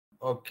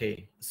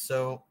Okay,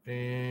 so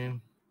a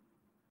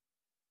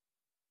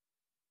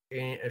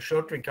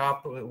short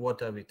recap,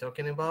 what are we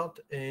talking about?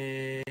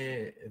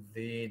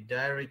 The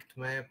direct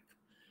map,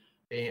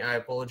 I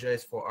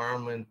apologize for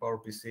ARM and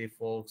PowerPC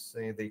folks,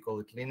 they call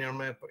it linear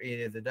map.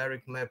 The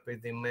direct map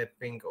is the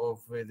mapping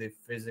of the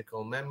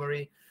physical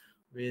memory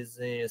with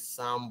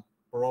some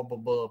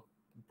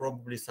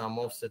probably some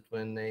offset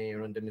when a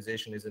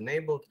randomization is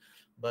enabled.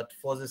 But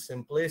for the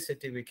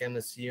simplicity, we can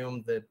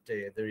assume that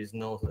there is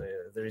no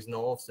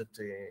offset.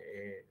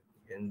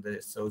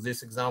 So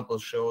this example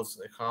shows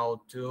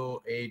how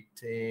two 8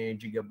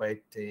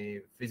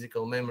 GB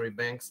physical memory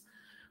banks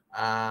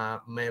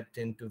are mapped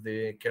into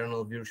the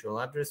kernel virtual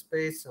address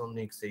space on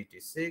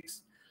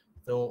x86.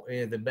 So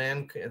the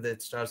bank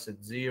that starts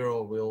at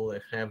 0 will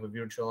have a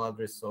virtual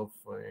address of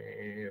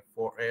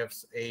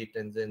 4Fs, 8,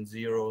 and then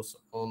zeros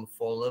on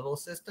 4-level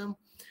system.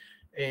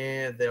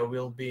 There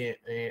will be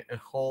a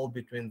hole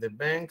between the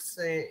banks,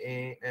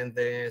 and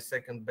the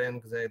second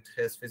bank that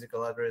has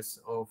physical address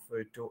of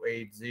 2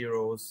 8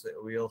 zeros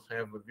will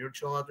have a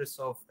virtual address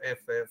of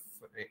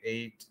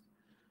FF8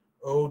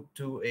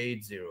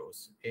 0280.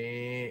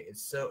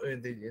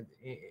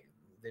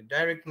 The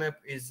direct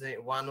map is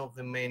one of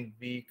the main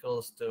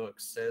vehicles to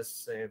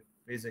access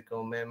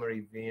physical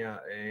memory via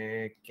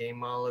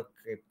kmalloc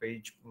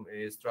page,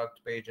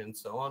 struct page, and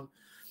so on.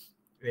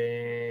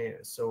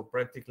 So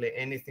practically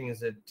anything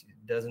that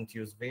doesn't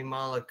use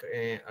vmalloc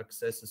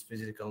accesses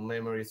physical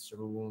memory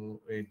through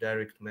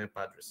direct map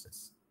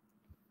addresses.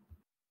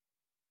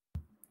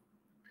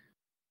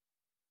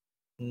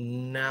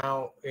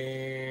 Now,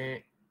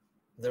 there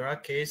are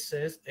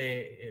cases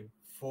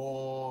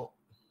for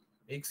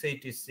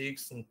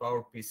x86 and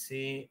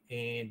PowerPC.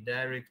 A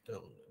direct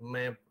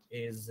map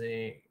is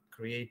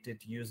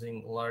created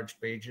using large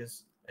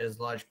pages as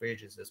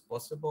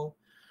possible.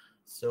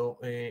 So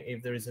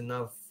if there is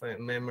enough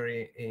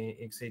memory,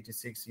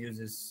 x86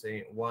 uses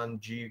 1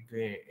 gig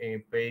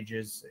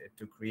pages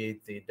to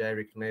create the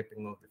direct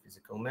mapping of the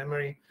physical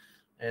memory,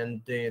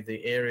 and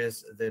the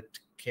areas that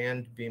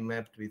can't be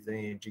mapped with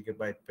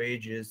gigabyte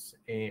pages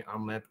are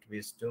mapped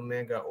with 2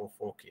 mega or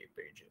 4K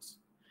pages.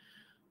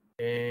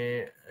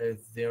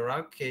 There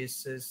are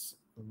cases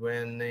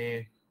when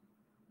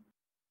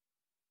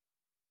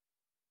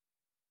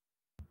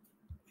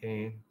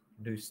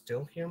do you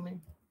still hear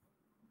me?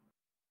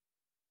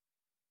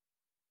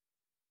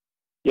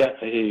 Yeah,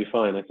 I hear you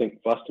fine. I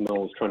think Vlastimil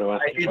was trying to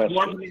ask a question. It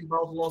warned me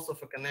about loss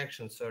of a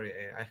connection. Sorry.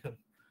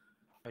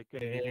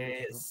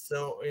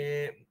 So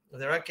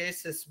there are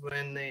cases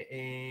when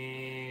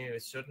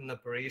certain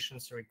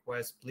operations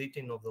require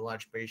splitting of the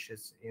large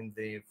pages in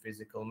the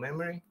physical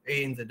memory,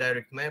 in the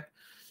direct map,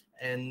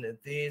 and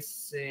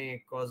this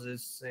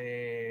causes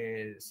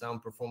some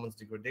performance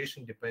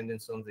degradation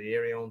depending on the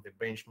area, on the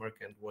benchmark,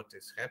 and what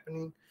is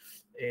happening.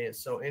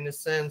 So in a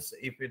sense,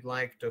 if we'd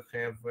like to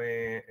have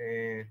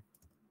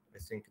I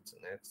think it's the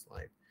next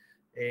slide.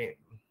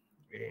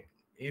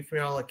 If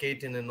we're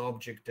allocating an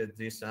object at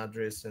this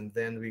address and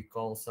then we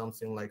call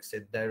something like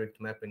set direct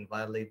map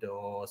invalid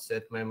or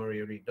set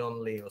memory read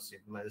only or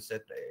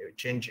set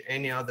change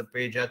any other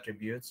page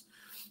attributes,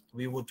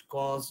 we would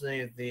cause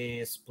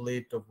the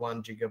split of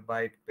 1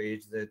 gigabyte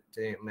page that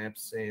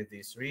maps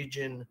this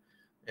region,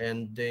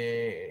 and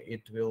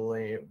it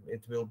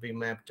will be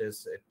mapped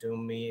as 2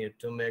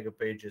 mega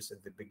pages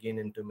at the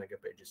beginning, 2 mega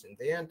pages in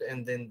the end,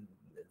 and then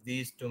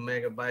these 2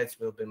 megabytes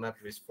will be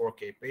mapped with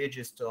 4K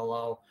pages to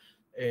allow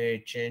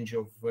a change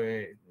of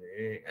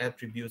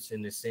attributes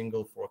in a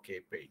single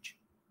 4K page.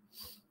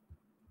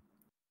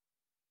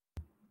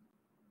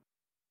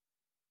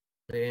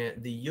 The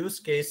use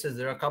cases,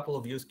 there are a couple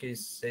of use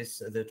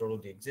cases that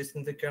already exist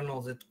in the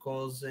kernel that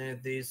cause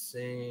these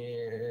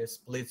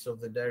splits of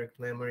the direct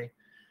memory.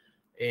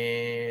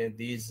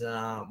 These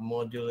are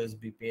modules,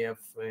 BPF,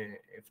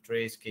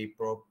 ftrace,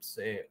 kprops,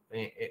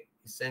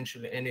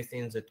 essentially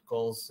anything that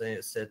calls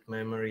set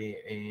memory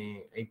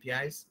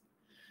APIs.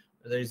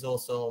 There is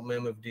also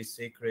memfd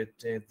secret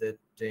that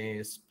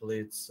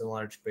splits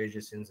large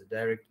pages in the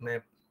direct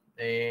map.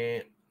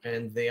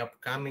 And the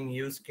upcoming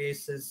use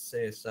cases,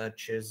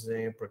 such as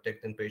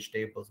protecting page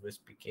tables with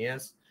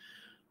PKS,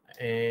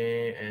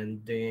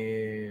 and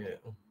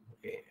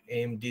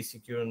AMD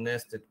secure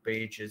nested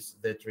pages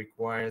that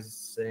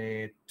requires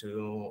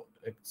to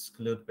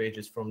exclude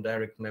pages from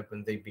direct map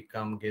when they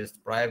become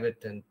guest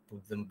private and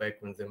put them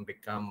back when they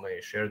become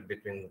shared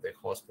between the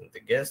host and the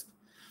guest.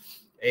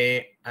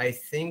 I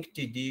think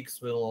TDX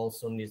will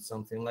also need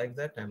something like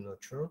that. I'm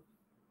not sure.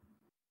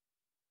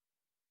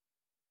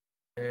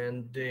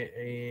 And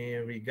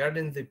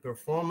regarding the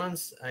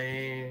performance,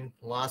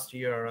 last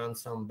year I ran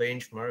some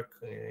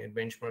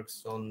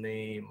benchmarks on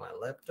my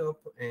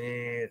laptop.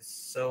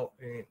 So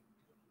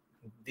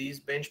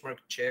these benchmark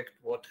checked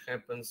what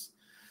happens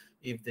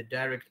if the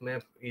direct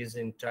map is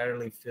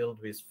entirely filled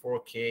with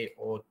 4K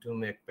or 2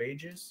 meg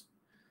pages.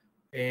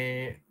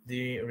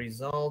 The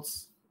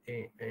results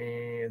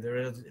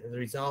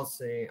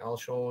I'll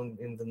show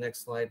in the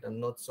next slide are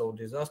not so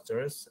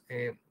disastrous.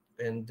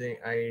 and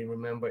I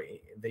remember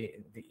the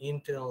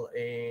Intel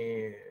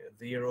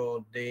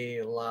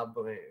 0-day lab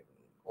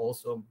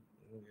also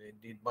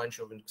did a bunch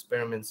of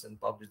experiments and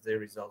published their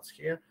results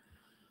here.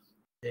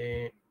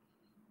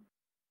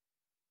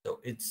 So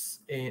it's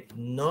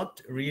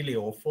not really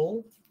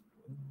awful,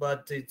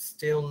 but it's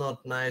still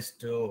not nice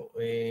to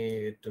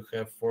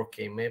have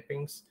 4K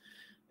mappings.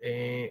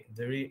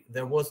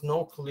 There was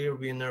no clear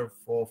winner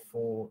for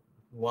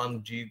 1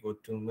 gig or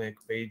 2 meg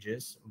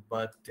pages,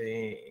 but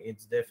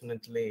it's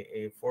definitely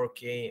a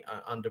 4K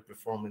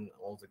underperforming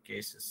all the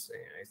cases,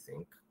 I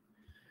think.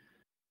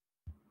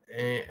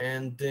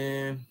 And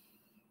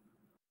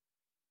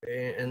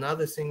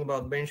another thing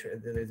about bench,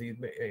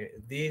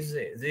 these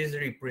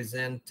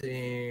represent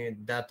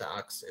data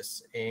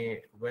access.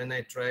 When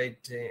I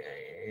tried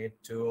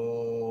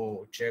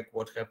to check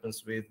what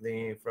happens with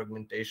the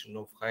fragmentation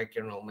of high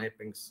kernel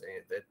mappings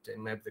that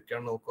map the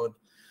kernel code,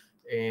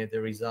 the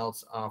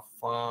results are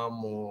far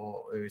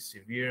more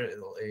severe,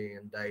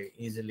 and I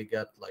easily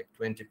got like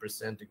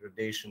 20%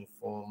 degradation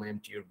from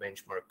MTU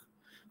benchmark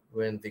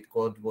when the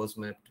code was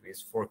mapped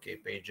with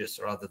 4K pages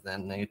rather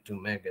than 2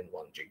 meg and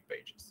 1 gig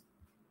pages.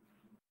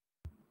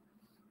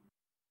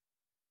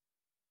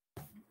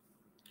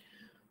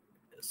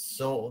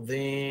 So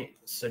the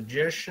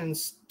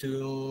suggestions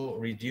to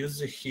reduce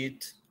the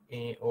heat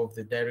of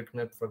the direct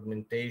map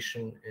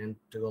fragmentation and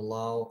to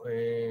allow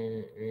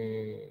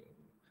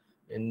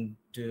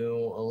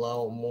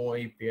more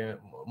API,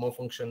 more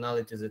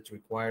functionality that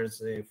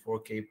requires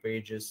 4K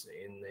pages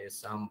in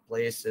some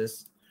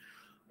places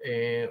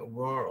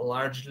were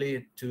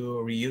largely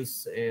to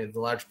reuse the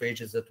large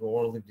pages that were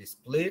already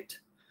split,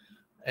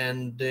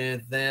 and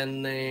then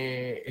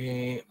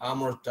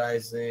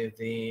amortize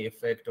the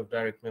effect of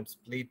direct map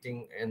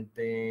splitting and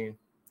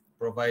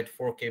provide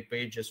 4K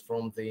pages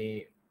from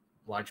the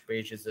large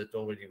pages that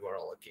already were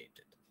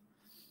allocated.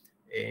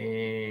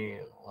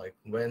 Like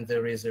when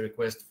there is a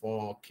request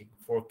for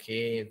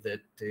 4K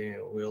that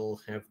will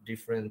have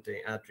different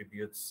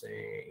attributes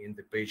in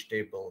the page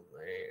table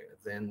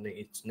than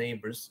its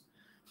neighbors,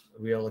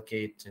 we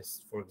allocate,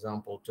 for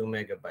example, 2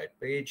 megabyte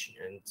page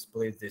and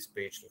split this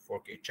page to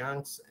 4K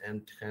chunks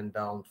and hand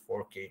down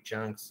 4K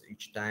chunks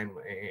each time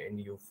a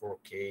new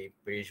 4K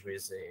page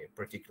with a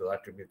particular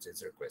attributes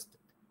is requested.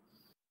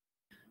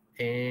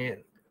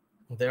 And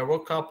there were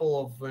a couple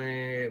of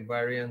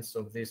variants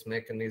of these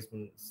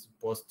mechanisms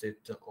posted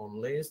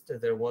on list.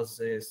 There was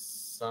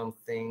some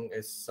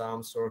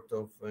sort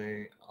of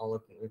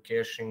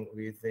caching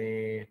with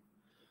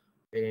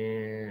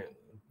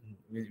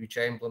which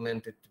I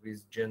implemented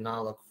with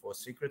genalog for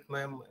secret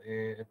mem.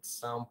 At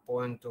some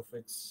point of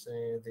its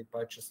the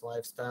patches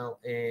lifestyle,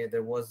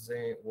 there was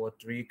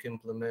what Rick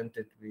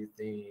implemented with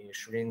the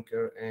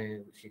shrinker,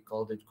 and he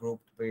called it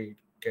grouped page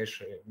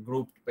cache,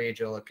 grouped page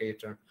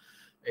allocator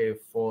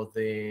for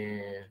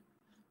the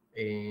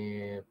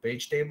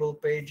page table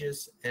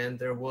pages. And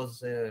there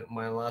was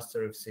my last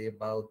RFC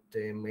about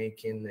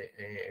making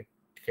a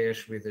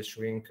cache with a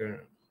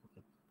shrinker,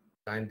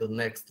 kind of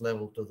next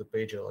level to the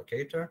page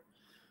allocator.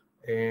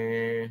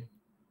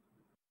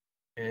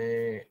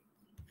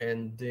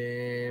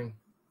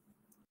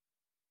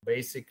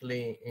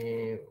 Basically,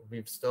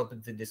 we've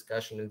stopped the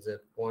discussion at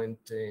that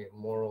point,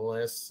 more or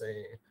less,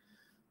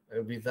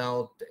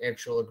 without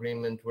actual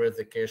agreement where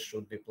the cache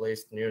should be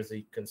placed, near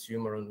the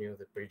consumer or near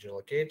the page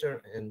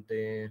allocator. And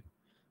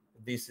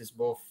this is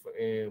both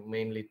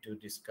mainly to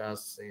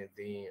discuss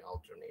the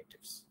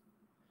alternatives.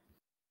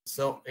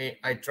 So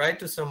I tried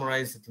to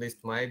summarize at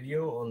least my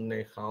view on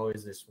how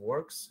this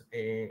works.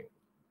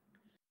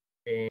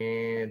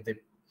 The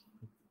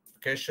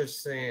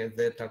caches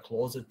that are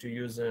closer to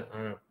user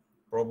are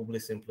probably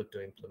simpler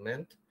to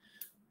implement.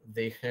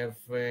 They have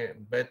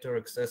better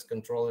access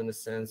control in the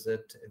sense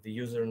that the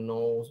user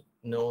knows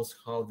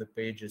how the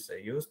pages are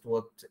used,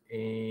 what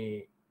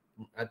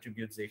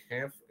attributes they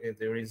have.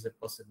 There is a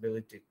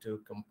possibility to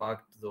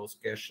compact those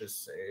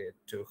caches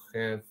to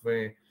have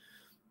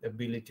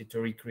ability to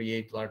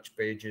recreate large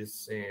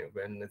pages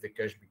when the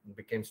cache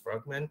becomes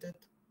fragmented.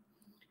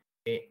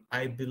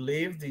 I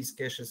believe these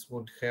caches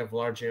would have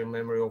larger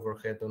memory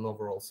overhead on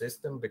overall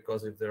system,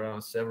 because if there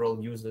are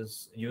several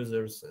users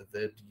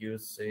that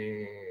use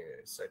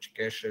such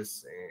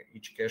caches,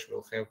 each cache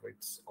will have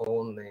its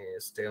own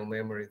stale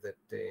memory that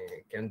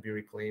can be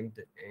reclaimed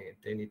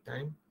at any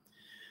time.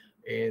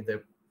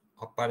 There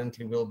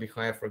apparently will be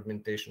higher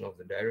fragmentation of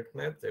the direct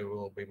map. There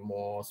will be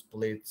more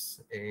splits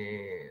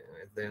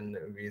than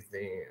with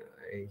a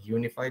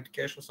unified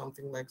cache or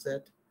something like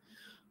that.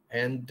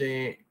 And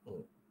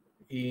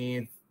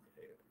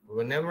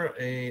whenever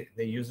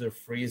the user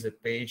frees a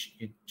page,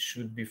 it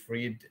should be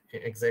freed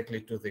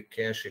exactly to the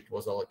cache it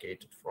was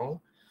allocated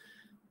from.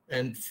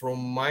 And from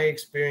my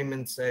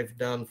experiments I've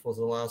done for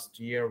the last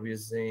year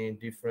with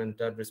different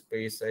address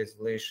space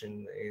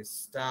isolation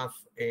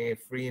stuff,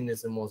 freeing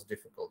is the most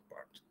difficult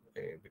part.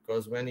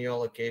 Because when you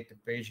allocate a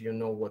page, you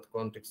know what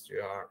context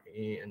you are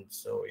in, and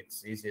so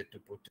it's easier to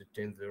put it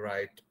in the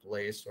right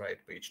place, right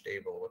page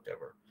table,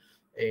 whatever.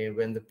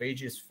 When the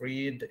page is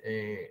freed,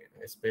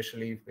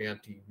 especially if we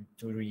have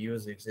to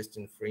reuse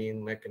existing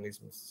freeing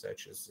mechanisms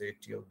such as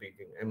TLB,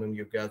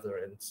 MMU gather,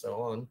 and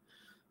so on,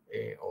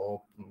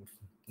 or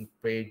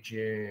page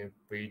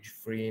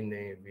freeing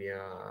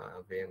via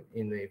VM,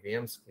 in a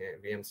VM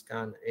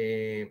scan,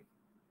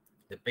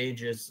 the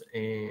pages,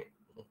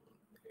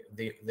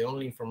 the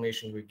only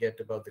information we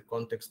get about the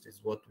context is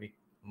what we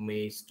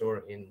may store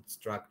in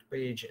struct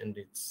page, and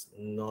it's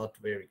not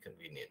very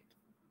convenient.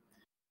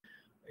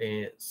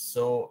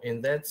 So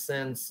in that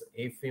sense,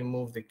 if we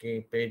move the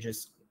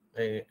pages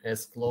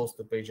as close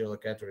to page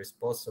allocator as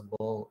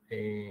possible,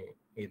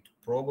 it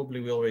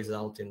probably will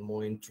result in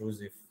more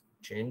intrusive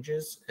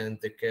changes, and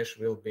the cache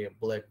will be a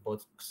black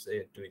box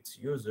to its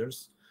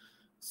users.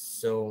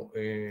 So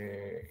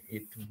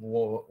it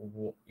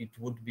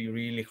would be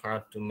really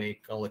hard to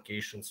make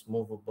allocations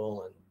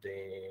movable and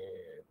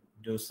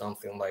do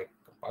something like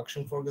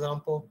compaction, for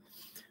example.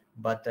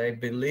 But I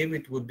believe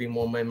it would be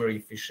more memory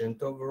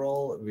efficient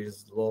overall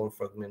with lower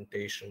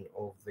fragmentation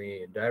of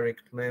the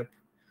direct map.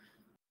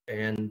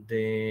 And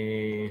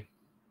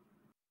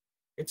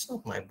it's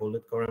not my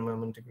bullet core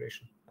MM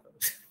integration.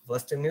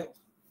 Vlastimil?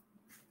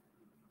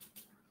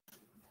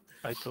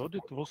 I thought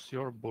it was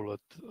your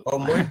bullet. Oh,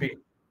 maybe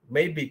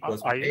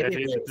because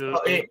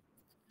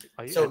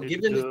So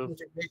given the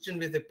integration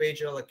with the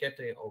page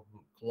allocator or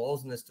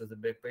closeness to the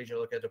page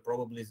allocator,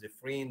 probably the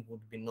freeing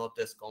would be not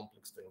as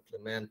complex to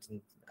implement.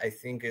 And I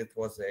think it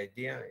was the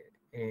idea.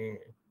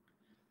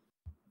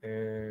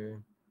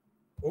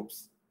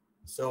 Oops.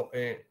 So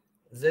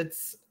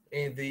that's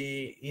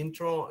the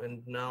intro.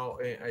 And now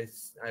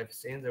I've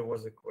seen there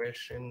was a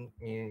question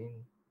in.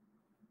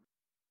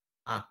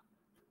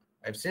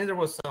 I've seen there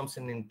was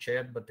something in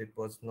chat, but it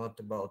was not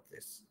about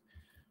this.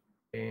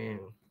 I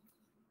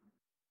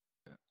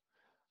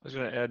was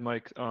going to add,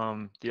 Mike,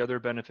 the other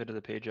benefit of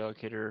the page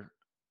allocator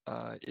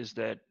is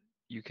that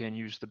you can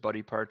use the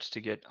buddy parts to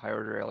get high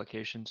order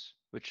allocations,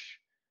 which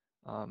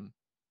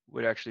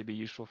would actually be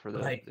useful for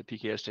the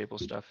PKS table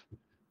stuff.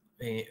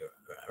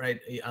 Right.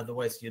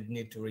 Otherwise, you'd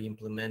need to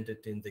re-implement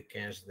it in the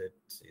cache that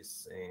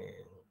is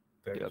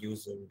per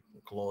user,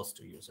 close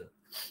to user.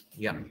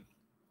 Yeah.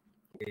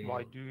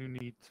 Why do you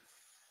need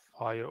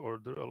higher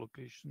order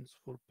allocations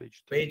for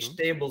page tables? Page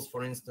tables,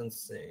 for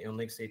instance, on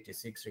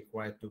x86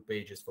 require 2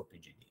 pages for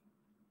PGD.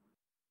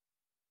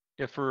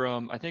 Yeah, for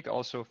I think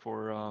also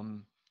for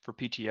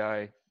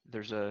PTI,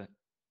 there's a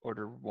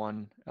order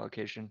 1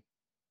 allocation.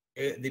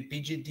 The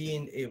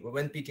PGD,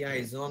 when PTI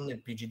is on, the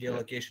PGD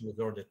allocation is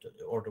order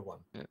 1.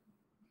 Yeah.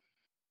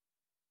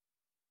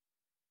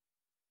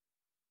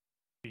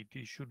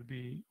 PT should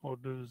be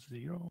order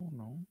 0,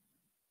 no?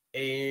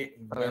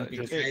 When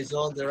PTI is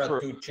on, there are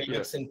 2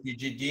 channels in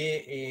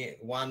PGD.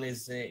 One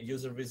is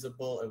user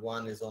visible, and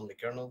one is only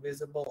kernel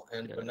visible.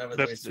 And whenever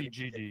that's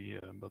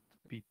PGD, but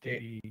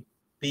PT.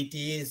 PT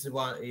is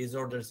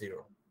order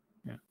 0.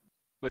 Yeah,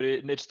 but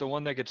it's the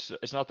one that gets.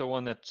 It's not the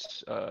one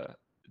that's.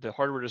 The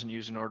hardware doesn't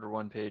use an order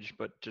 1 page,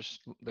 but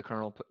just the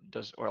kernel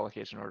does or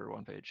allocates an order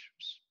 1 page.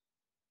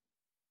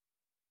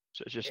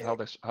 So it's just how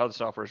the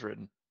software is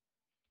written.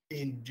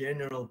 In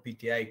general,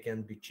 PTI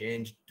can be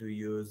changed to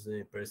use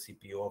per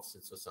CPU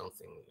offsets or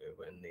something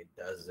when it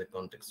does the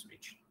context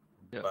switch.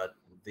 Yeah. But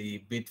the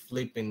bit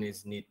flipping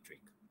is neat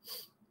trick.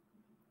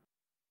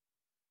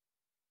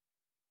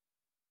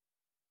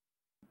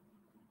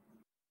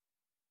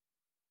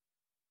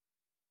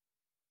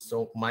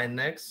 So my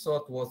next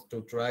thought was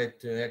to try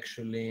to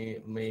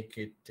actually make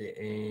it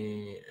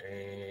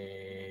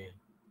a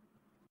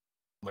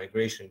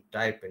migration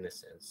type in a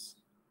sense,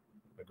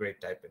 migrate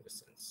type in a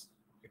sense.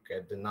 You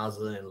get the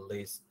nozzle and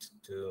list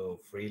to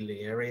freely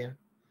area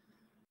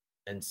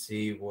and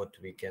see what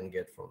we can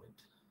get from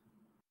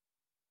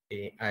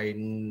it. I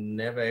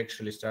never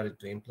actually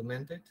started to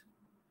implement it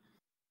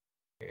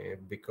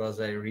because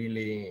I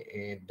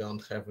really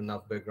don't have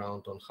enough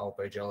background on how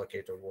page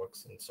allocator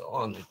works and so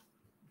on.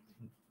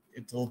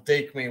 It will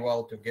take me a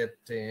while to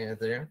get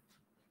there.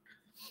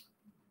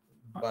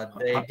 But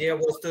the idea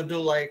was to do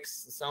like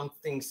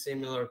something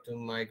similar to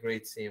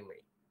migrate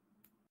CMA.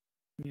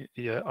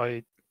 Yeah,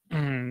 I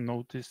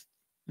noticed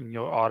in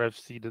your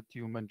RFC that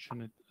you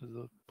mentioned it as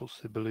a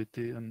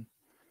possibility, and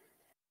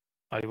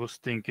I was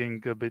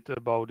thinking a bit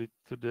about it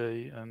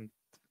today, and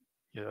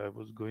yeah, I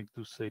was going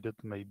to say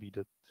that maybe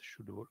that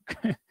should work,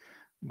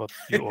 but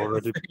you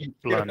already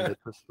planned it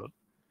as well.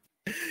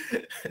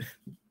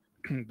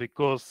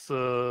 Because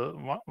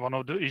one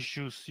of the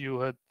issues you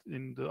had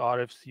in the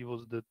RFC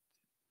was that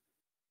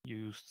you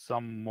used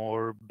some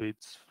more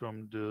bits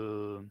from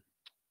the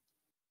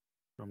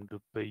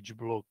page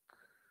block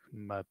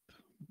map.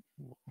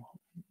 I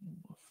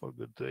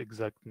forgot the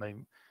exact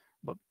name,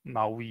 but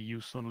now we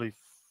use only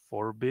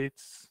 4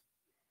 bits.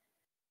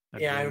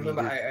 Yeah, I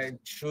remember I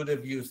should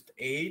have used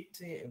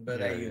 8,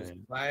 but I used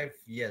 5.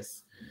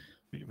 Yes,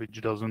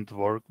 which doesn't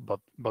work.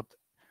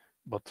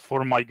 But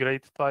for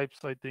migrate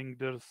types, I think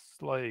there's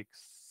like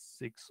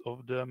 6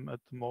 of them at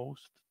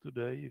most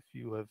today. If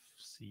you have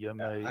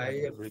CMA,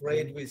 I'm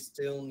afraid we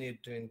still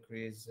need to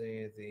increase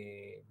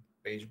the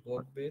page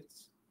block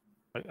bits.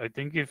 I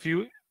think if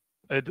you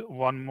add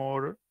one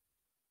more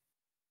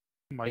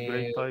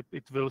migrate type,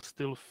 it will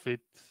still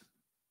fit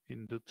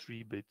in the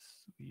 3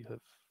 bits we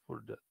have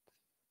for that.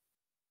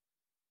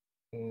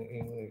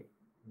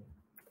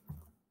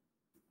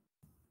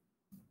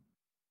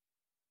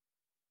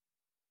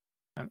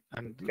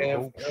 And we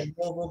have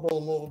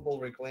movable,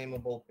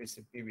 reclaimable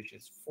PCP, which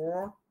is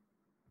 4.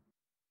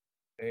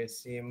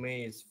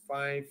 CMA is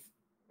 5,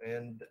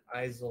 and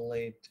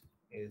isolate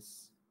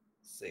is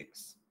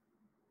 6.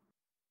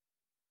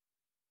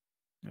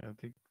 I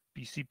think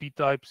PCP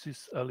types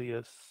is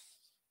LES.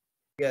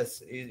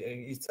 Yes,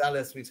 it's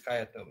LS with high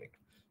atomic.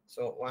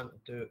 So 1,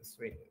 2,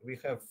 3. We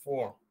have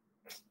 4.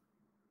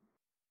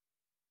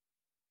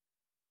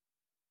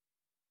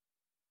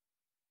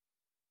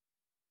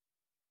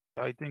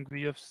 I think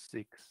we have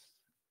 6.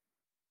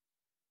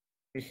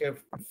 We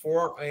have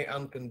 4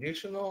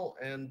 unconditional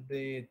and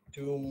the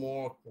 2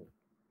 more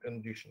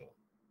conditional.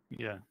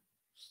 Yeah,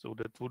 so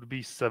that would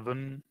be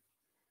 7.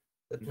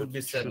 That would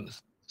be 7. Should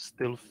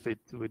still fit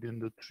within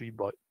the 3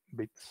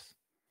 bits.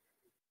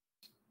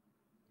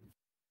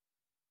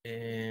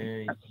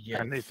 Yes.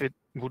 And if it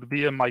would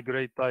be a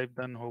migrate type,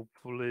 then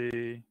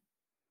hopefully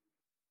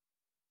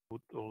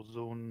would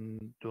also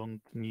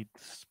don't need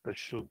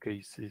special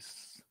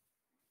cases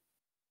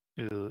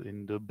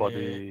in the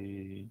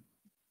body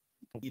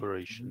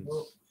operations.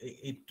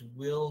 It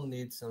will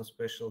need some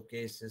special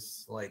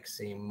cases like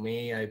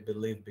CMA, I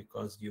believe,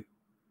 because you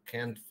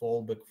can't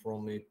fall back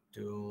from it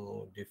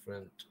to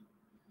different.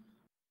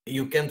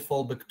 You can't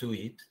fall back to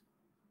it.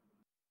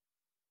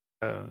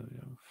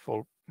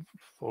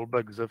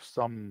 Fallbacks have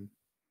some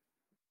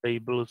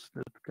tables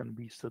that can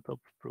be set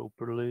up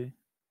properly.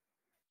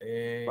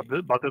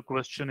 But the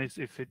question is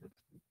if it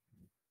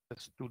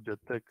has to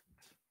detect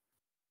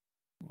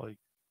like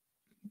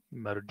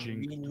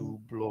merging 2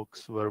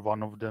 blocks where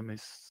one of them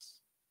is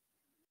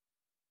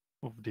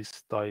of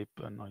this type,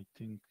 and I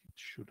think it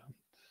shouldn't.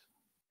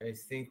 I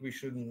think we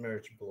shouldn't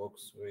merge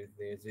blocks with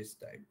this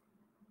type.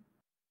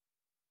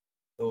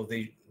 So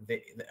they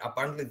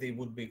apparently they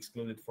would be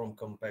excluded from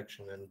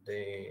compaction and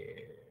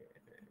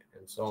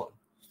so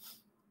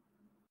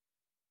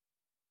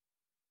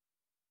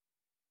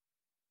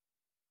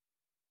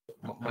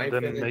on. My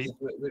feeling is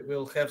we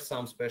will have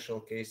some special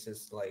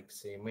cases like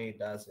CMA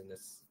does in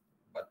this,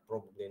 but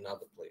probably in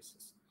other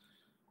places.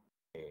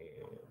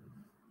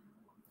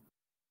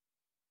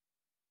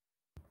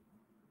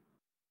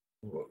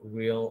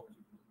 We'll.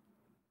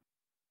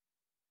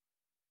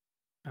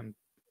 And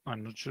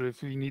I'm not sure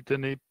if we need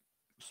any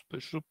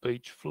special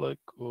page flag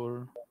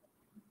or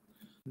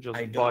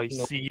just by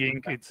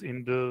seeing it's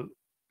in the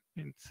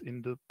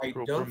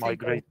proper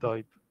migrate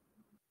type.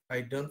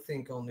 I don't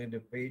think I'll need a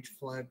page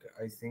flag.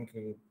 I think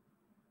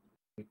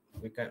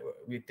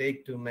we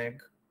take 2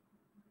 meg.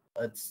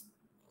 Let's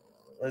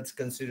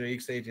consider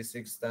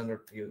x86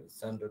 standard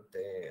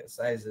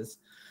sizes.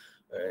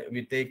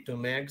 We take 2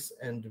 megs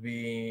and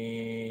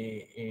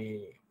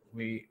we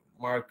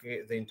mark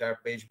the entire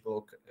page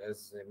block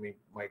as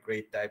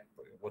migrate type,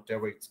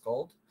 whatever it's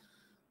called,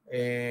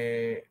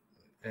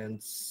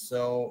 and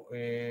so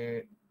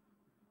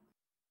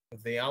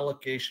the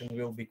allocation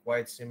will be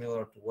quite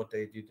similar to what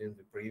I did in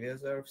the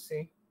previous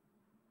RFC,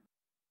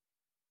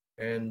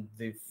 and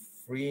the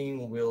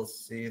freeing will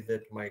see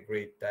that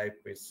migrate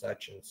type is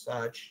such and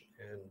such,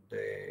 and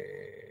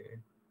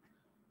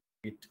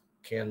it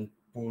can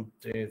put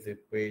the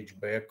page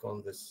back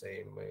on the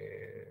same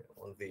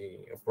on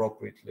the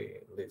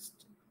appropriately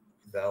list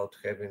without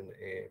having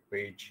a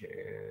page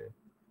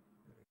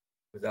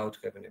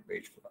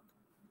flag.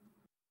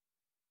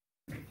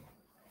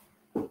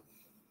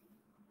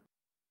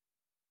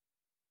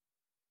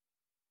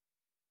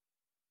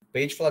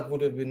 Page flag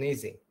would have been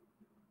easy.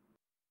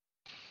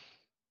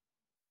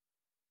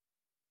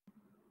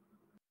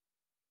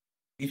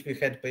 If we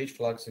had page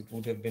flags, it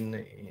would have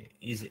been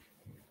easy.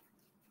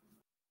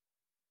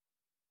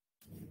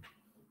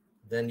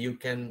 Then you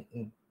can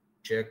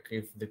check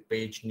if the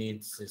page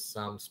needs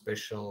some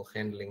special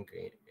handling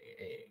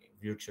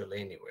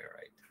virtually anywhere,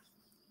 right?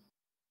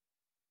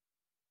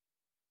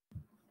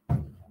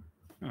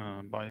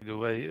 By the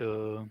way,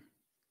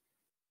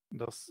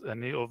 does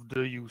any of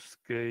the use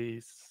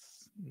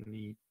case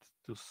need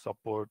to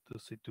support a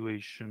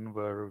situation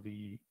where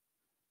we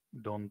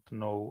don't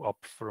know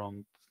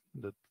upfront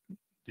that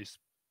this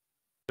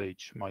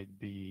page might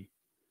be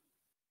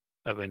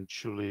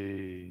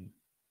eventually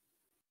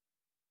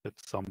at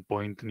some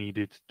point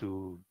needed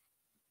to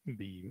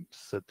be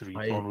set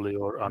read-only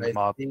or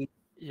unmapped?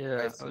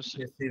 Yeah, I think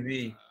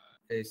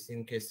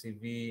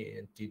SCV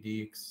and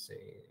TDX.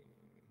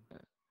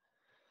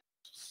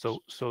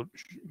 So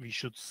we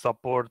should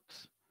support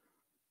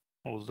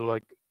also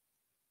like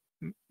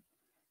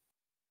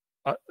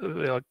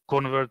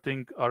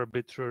converting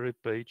arbitrary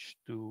page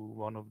to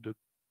one of the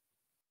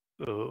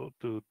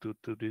to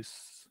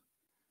this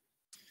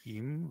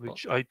scheme,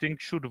 which I think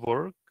should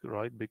work,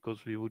 right?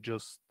 Because we would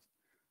just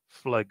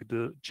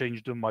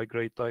change the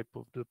migrate type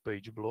of the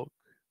page block,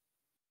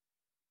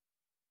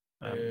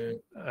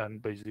 and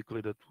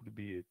basically that would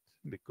be it.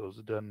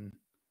 Because then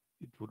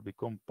it would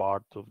become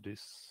part of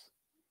this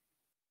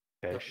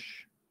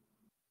cache,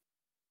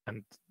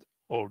 and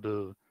all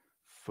the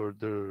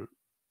further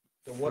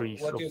So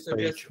freeze what of you page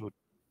suggest, would.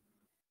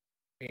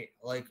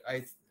 like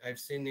I've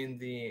seen in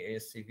the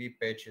CV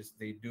patches,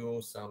 they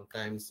do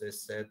sometimes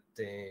set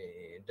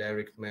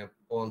direct map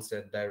on,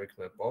 set direct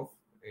map off,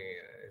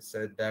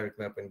 set direct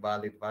map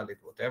invalid, valid,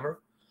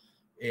 whatever.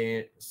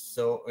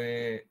 So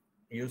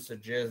you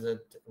suggest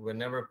that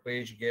whenever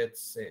page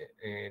gets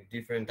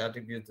different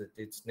attributes, that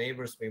its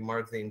neighbors may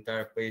mark the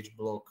entire page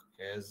block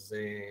as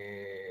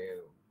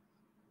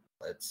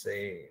let's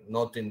say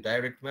not in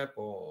direct map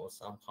or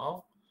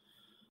somehow,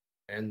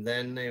 and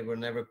then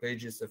whenever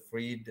pages are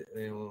freed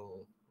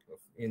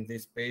in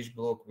this page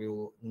block,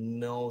 we'll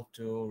know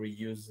to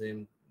reuse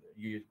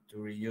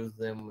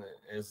them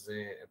as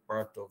a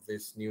part of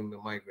this new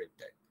migrate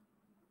tag.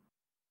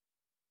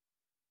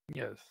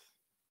 Yes.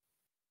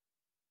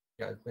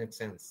 Yeah, it makes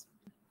sense.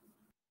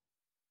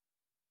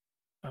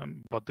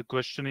 But the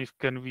question is,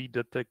 can we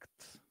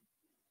detect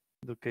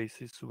the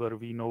cases where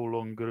we no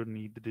longer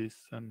need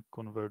this and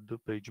convert the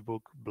page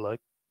block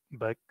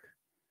back?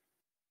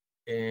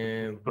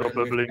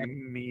 Probably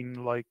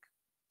mean like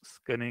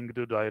scanning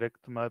the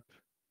direct map,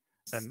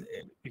 and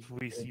if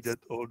we see that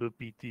all the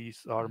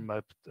PTs are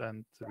mapped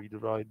and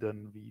read-write,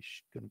 then we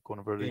can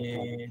convert it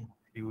to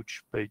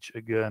huge page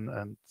again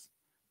and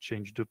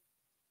change the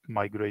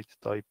migrate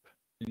type.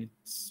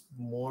 It's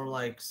more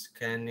like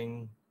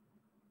scanning.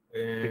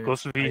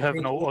 Because we have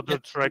no other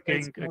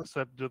tracking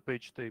except the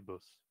page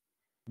tables.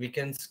 We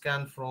can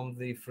scan from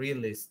the free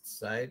list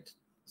side.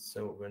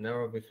 So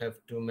whenever we have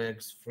 2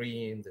 megs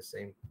free in the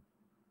same.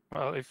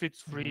 Well, if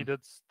it's free,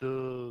 that's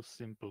the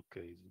simple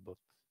case. But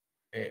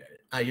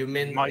you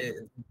mean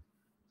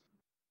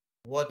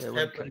what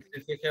happens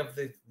if we have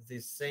the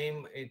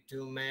same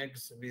 2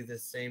 megs with the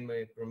same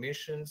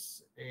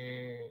permissions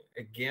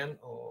again,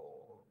 or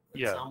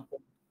at some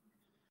point?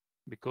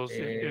 Because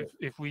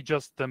if we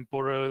just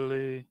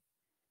temporarily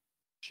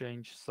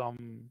change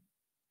some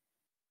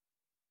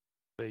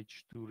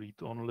page to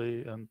read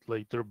only and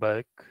later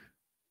back,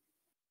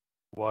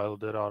 while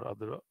there are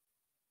other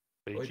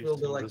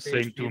pages in like the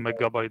same 2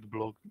 megabyte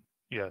block,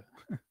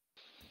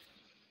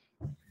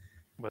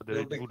 whether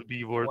it would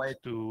be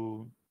worth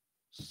to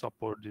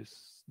support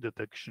this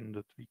detection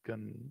that we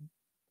can.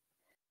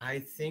 I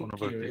think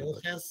Kirill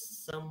has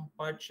some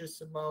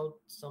patches about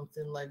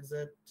something like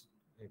that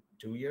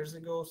 2 years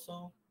ago or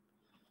so,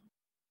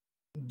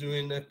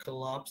 doing a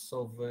collapse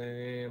of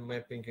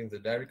mapping in the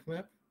direct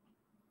map.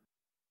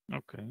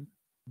 Okay.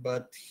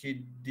 But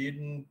he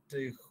didn't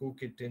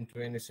hook it into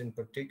anything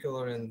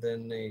particular, and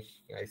then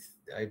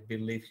I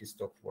believe he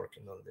stopped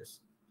working on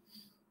this.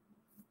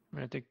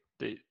 I think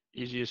the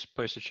easiest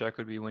place to check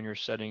would be when you're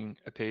setting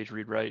a page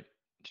read-write.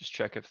 Just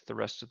check if the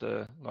rest of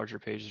the larger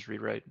page is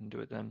read-write and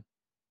do it then.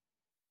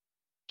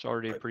 It's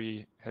already a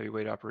pretty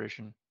heavyweight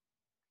operation.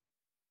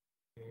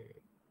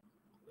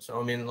 So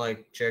I mean,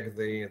 like, check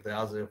the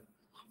other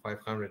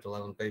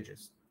 511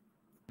 pages.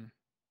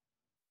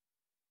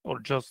 Or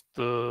just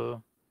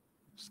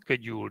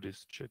schedule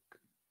this check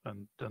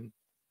and then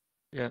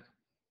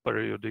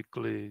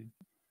periodically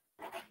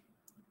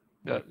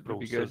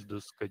process the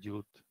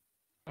scheduled.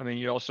 I mean,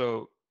 you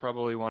also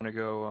probably want to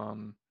go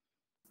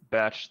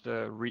batch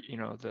the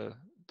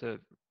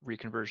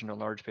reconversion to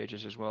large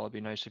pages as well. It'd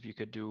be nice if you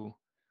could do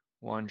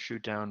one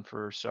shoot down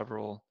for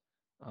several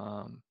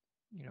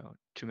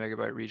 2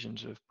 megabyte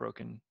regions of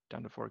broken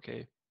down to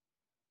 4K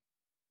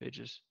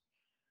pages.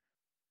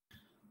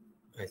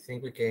 I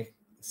think we can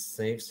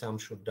save some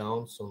shoot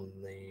downs on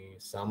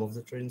some of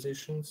the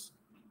transitions.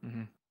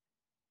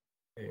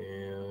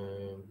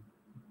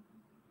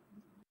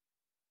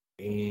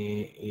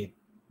 It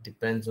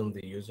depends on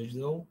the usage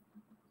though.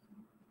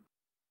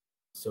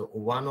 So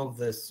one of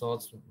the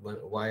thoughts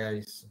why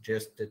I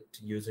suggested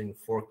using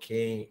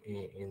 4K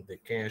in the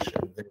cache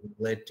and then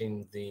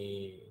letting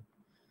the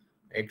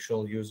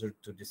actual user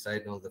to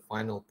decide on the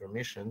final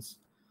permissions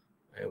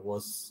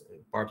was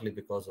partly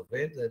because of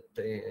it,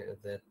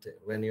 that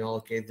when you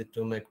allocate the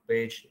 2 meg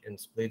page and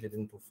split it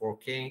into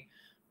 4K,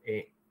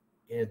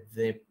 at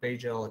the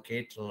page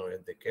allocator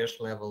at the cache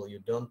level, you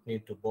don't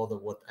need to bother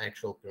what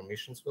actual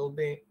permissions will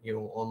be.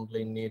 You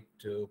only need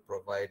to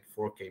provide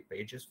 4K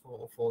pages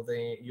for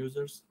the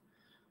users.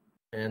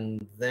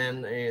 And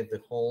then the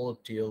whole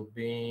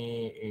TLB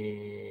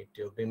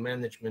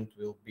management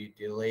will be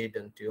delayed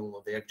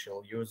until the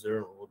actual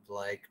user would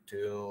like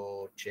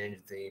to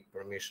change the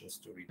permissions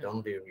to read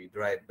only, read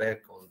write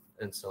back on,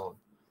 and so on.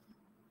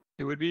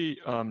 It would be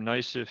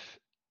nice if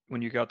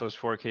when you got those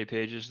 4K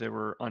pages, they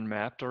were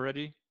unmapped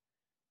already,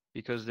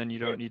 because then you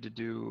don't need to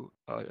do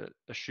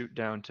a shoot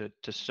down to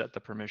set the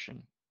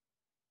permission.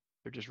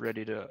 They're just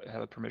ready to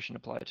have a permission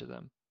applied to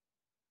them.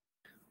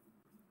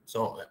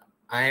 So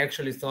I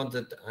actually thought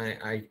that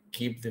I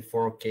keep the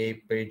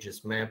 4K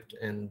pages mapped,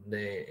 and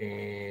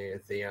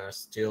they are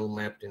still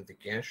mapped in the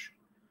cache.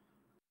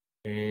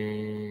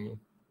 And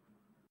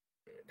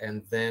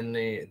then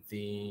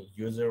the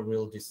user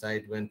will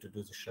decide when to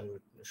do the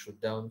shoot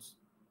downs.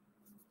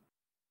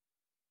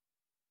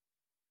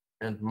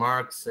 And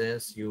Mark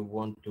says you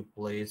want to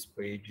place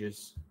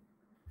pages.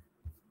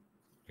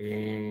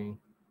 You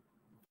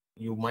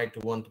might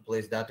want to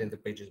place that in the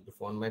pages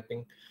before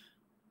mapping.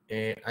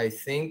 I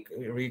think,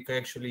 Rick,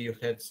 actually you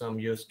had some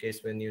use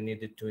case when you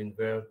needed to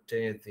invert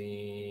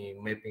the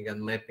mapping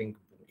and unmapping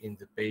in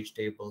the page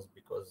tables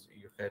because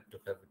you had to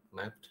have it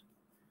mapped.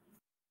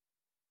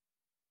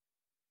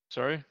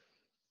 Sorry?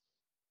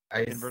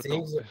 I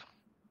think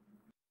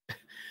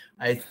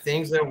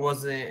there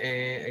was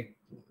a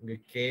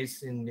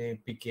case in the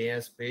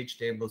PKS page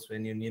tables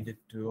when you needed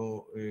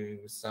to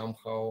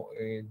somehow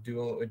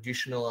do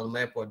additional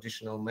unmap or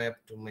additional map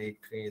to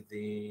make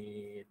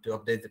to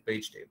update the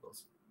page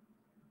tables.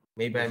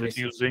 Maybe I'm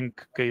using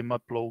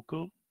KMap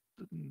local,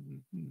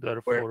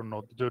 therefore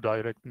not the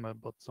direct map,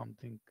 but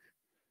something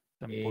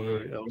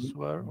temporary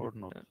elsewhere, or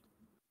not?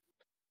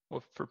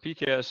 Well, for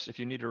PKS, if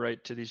you need to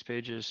write to these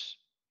pages,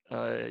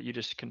 you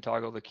just can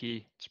toggle the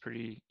key. It's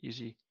pretty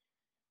easy.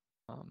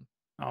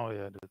 Oh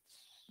yeah,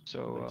 that's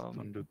so based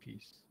on the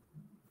keys.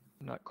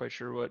 I'm not quite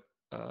sure what.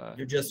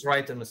 You just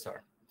write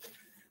MSR.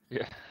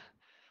 Yeah.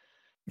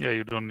 Yeah,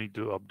 you don't need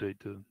to update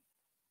the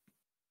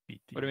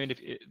PT. But I mean,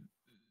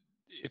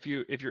 if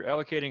you're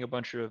allocating a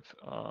bunch of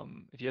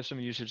if you have some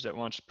usage that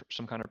wants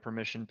some kind of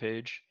permission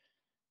page,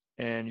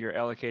 and you're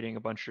allocating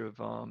a bunch of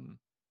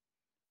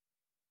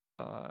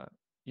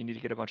you need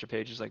to get a bunch of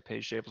pages like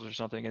page tables or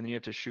something, and then you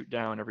have to shoot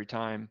down every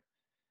time.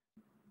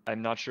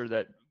 I'm not sure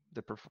that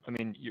I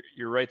mean,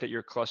 you're right that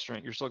you're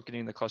clustering. You're still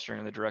getting the clustering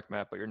on the direct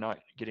map, but you're not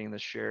getting the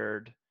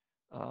shared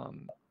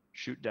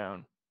shoot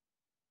down.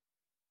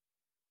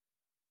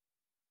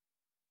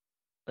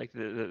 Like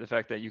the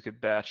fact that you could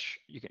batch,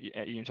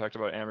 you talked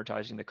about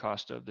amortizing the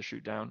cost of the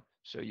shoot down.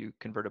 So you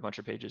convert a bunch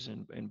of pages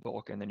in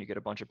bulk, and then you get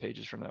a bunch of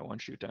pages from that one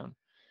shoot down.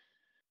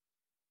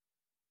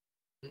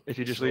 If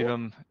you just leave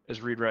them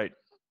as read write.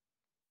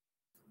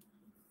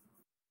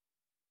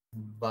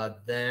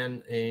 But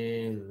then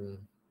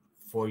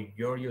for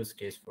your use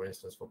case, for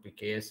instance, for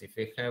PKS, if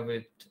we have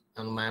it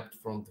unmapped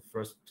from the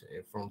first,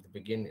 from the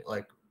beginning,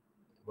 like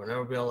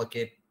whenever we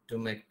allocate to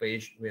make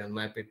page, we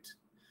unmap it,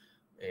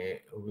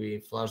 we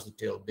flush the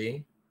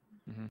TLB,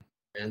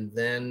 and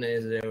then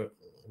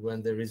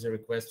when there is a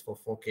request for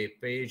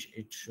 4K page,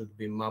 it should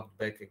be mapped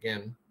back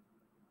again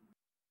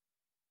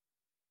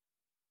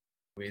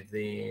with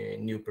the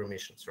new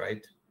permissions,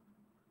 right?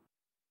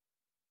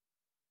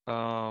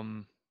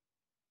 So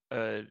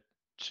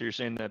you're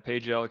saying that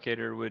page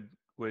allocator would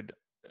do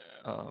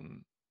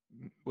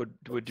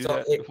So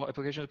that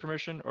application with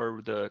permission,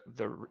 or the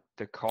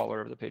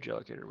caller of the page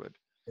allocator would?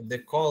 The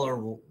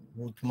caller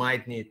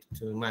might need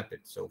to map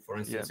it. So for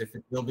instance, if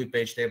it will be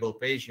page table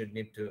page, you'd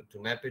need to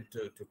map it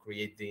to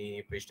create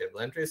the page table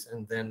entries,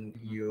 and then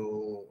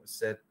you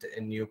set a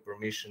new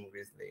permission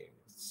with the,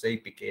 say,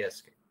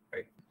 PKS,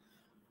 right?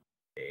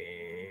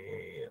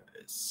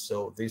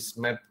 So this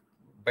map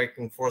back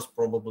and forth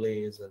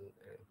probably is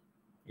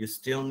you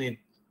still need,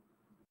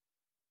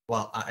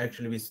 well,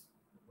 actually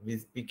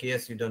with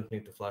PKS, you don't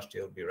need to flush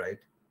TLB, right?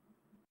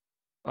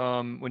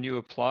 When you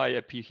apply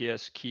a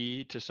PKS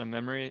key to some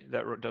memory,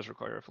 that does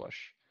require a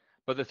flush.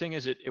 But the thing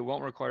is, it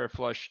won't require a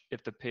flush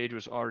if the page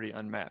was already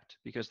unmapped,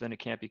 because then it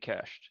can't be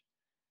cached.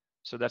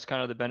 So that's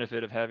kind of the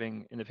benefit of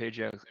having in the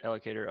page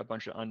allocator a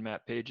bunch of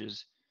unmapped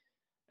pages.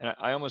 And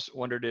I almost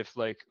wondered if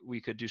like we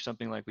could do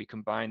something like we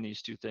combine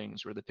these two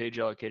things, where the page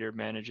allocator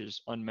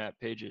manages unmapped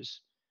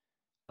pages,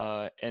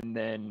 and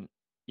then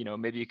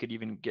maybe you could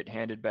even get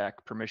handed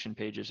back permission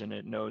pages, and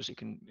it knows it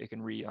can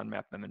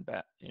re-unmap them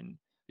in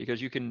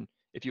because you can,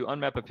 if you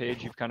unmap a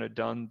page, you've kind of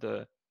done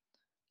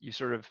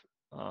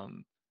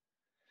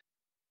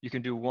you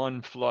can do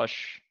one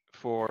flush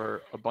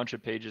for a bunch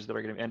of pages that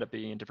are going to end up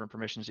being in different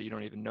permissions that you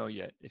don't even know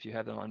yet if you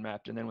have them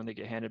unmapped. And then when they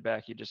get handed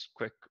back, you just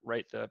quick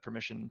write the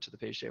permission to the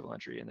page table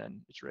entry, and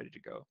then it's ready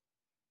to go.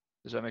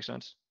 Does that make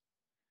sense?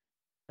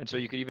 And so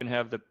you could even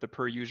have the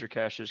per user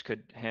caches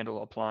could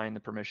handle applying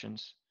the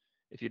permissions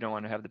if you don't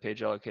want to have the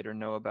page allocator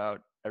know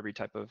about every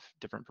type of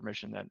different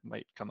permission that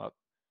might come up.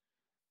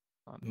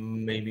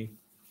 Maybe.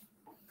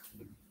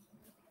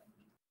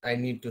 I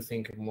need to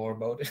think more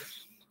about it.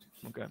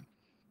 Okay.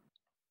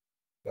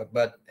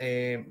 But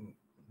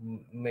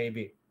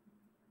maybe.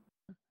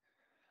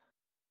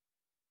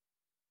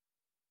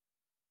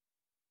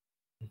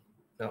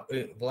 Now,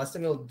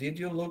 Vlastimil, did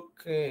you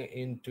look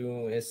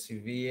into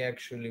SCV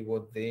actually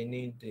what they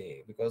need?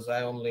 Because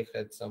I only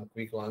had some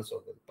quick glance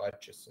of the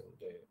patches and.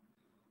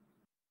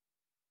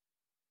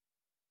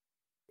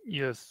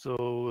 Yes,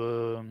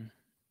 so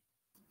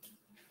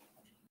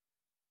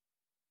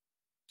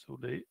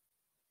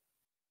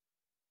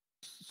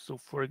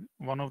for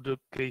one of the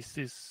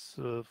cases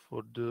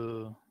for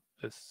the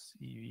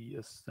SCV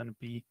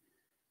SNP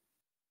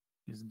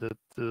is that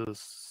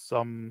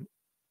some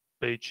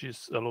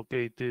pages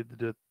allocated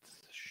that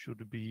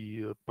should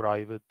be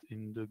private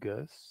in the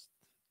guest,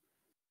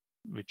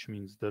 which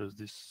means there's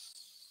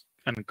this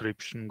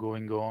encryption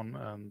going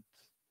on,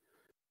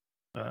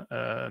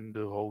 and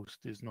the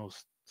host is not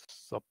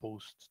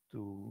supposed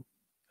to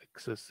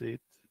access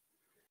it.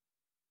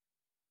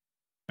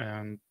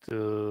 and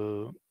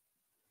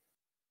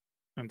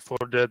for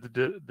that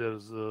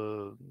there's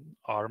a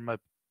RMap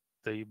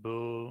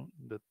table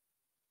that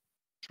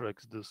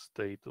tracks the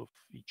state of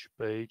each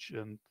page,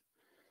 and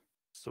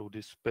so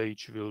this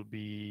page will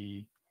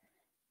be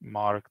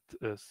marked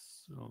as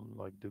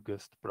like the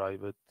guest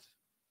private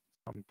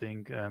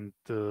something, and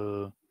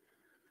then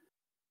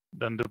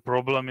the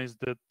problem is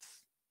that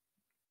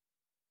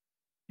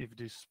if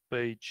this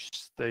page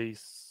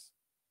stays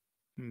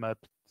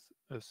mapped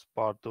as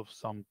part of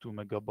some 2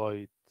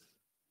 megabyte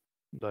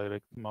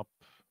direct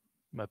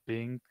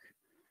mapping,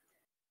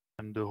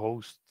 and the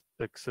host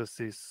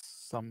accesses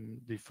some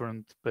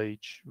different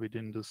page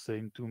within the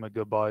same 2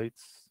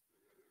 megabytes,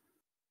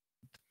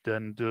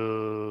 then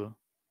the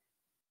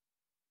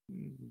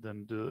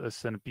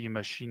SNP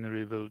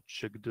machinery will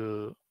check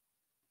the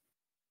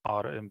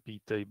RMP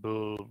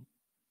table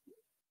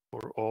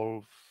for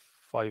all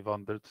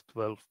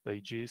 512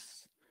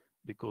 pages,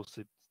 because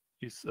it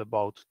is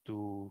about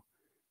to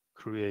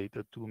create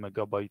a 2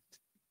 megabyte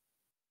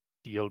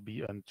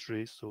TLB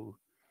entry, so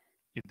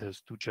it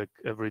has to check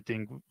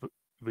everything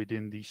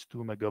within these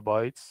 2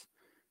 megabytes,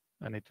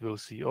 and it will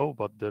see, oh,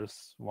 but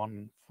there's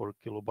one 4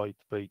 kilobyte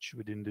page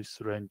within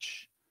this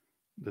range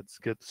that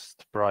gets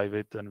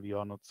private, and we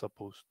are not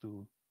supposed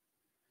to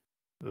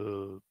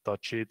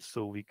touch it,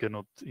 so we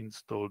cannot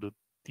install the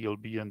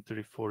TLB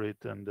entry for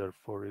it, and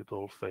therefore it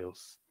all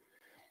fails.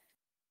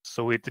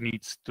 So it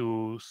needs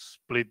to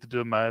split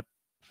the map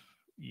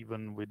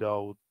even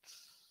without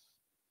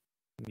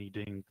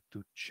needing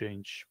to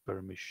change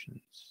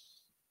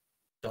permissions.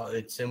 So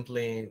it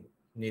simply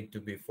need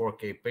to be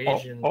 4K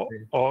page,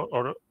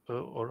 or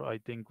I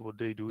think what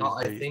they do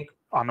is they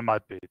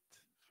unmap it.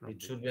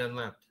 It should be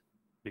unmapped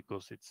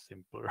because it's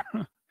simpler,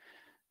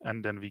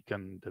 and then we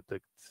can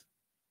detect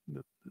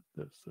that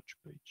there's such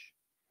page.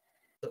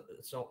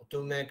 So 2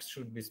 megs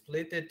should be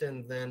splitted,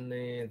 and then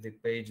the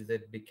page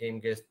that became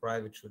guest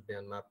private should be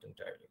unmapped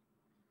entirely.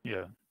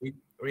 Yeah.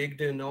 Rick,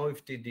 do you know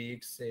if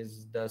TDX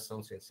does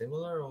something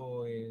similar,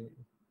 or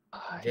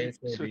James,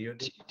 maybe you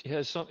do? It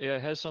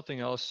has something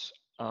else.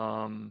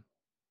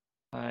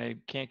 I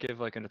can't give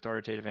like an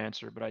authoritative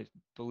answer, but I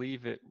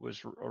believe it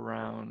was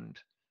around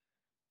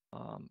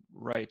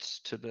writes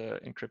to the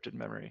encrypted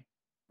memory.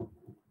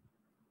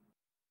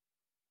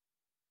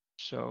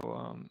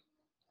 So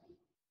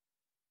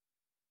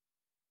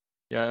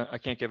yeah, I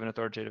can't give an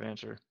authoritative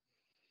answer.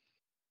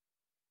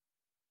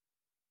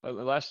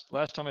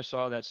 Last time I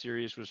saw that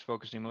series was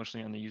focusing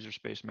mostly on the user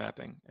space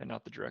mapping and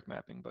not the direct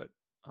mapping, but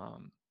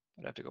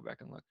I'd have to go back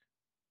and look.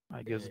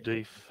 I guess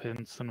Dave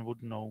Henson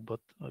would know,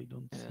 but I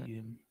don't see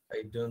him.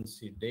 I don't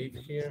see Dave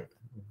here.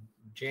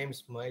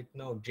 James might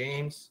know.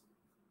 James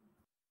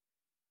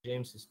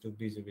is too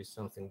busy with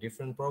something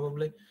different,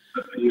 probably.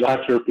 You'll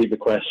have to repeat the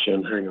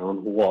question. Hang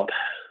on. What?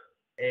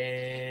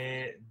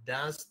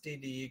 Does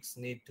TDX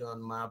need to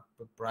unmap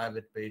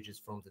private pages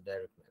from the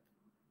direct map?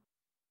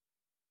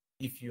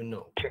 If you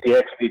know.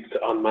 TDX needs to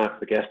unmap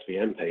the guest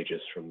VM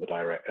pages from the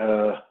direct.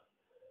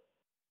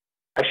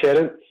 Actually, I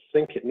don't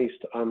think it needs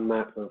to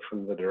unmap them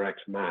from the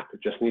direct map.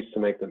 It just needs to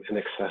make them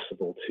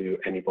inaccessible to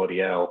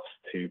anybody else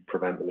to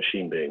prevent the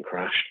machine being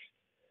crashed.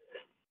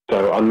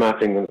 So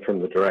unmapping them from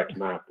the direct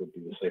map would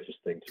be the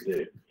safest thing to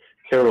do.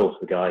 Kirill's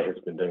the guy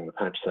who's been doing the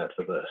patch set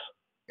for this.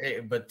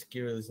 But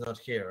Kirill is not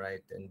here,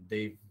 right? And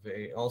Dave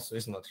also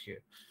is not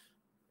here.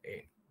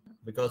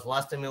 Because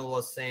last time he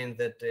was saying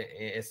that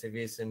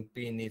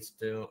SAVSMP needs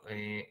to,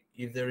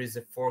 if there is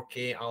a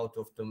 4K out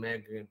of 2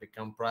 meg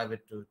become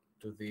private to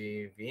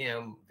the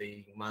VM,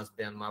 they must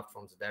be unmapped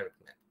from the direct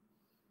map.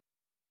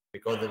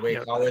 Because the way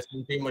how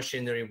SMP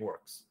machinery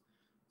works.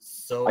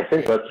 So I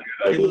think that's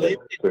a good idea.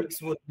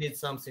 TDX would need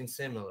something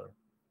similar.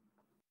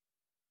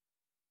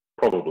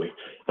 Probably.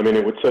 I mean,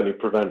 it would certainly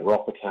prevent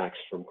ROP attacks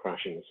from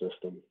crashing the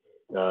system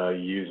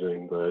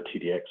using the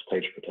TDX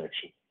page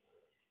protection.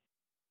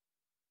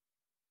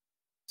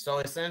 So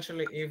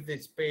essentially, if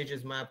this page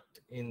is mapped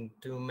in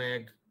 2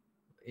 meg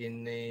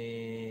in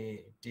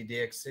a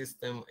TDX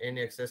system,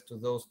 any access to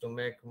those 2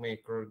 meg may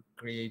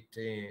create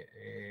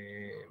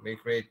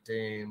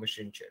a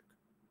machine check,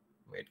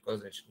 may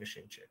cause a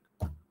machine check.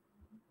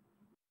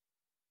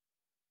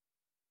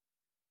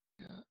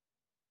 Yeah.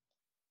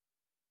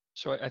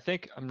 So I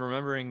think I'm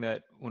remembering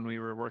that when we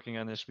were working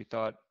on this, we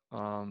thought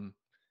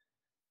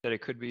that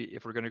it could be,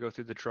 if we're going to go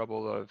through the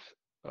trouble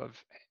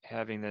of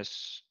having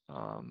this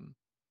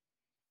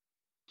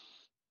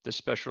the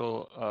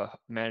special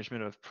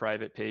management of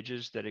private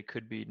pages, that it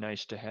could be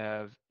nice to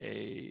have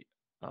a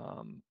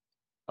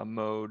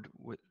mode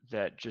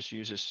that just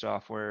uses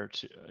software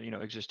to,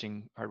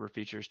 existing hardware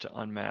features to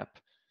unmap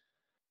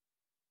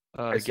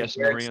guest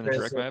memory on the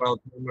direct map,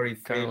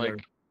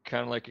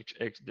 kind of like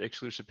the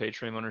exclusive page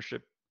frame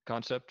ownership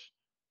concept.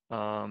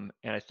 And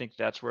I think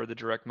that's where the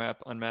direct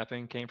map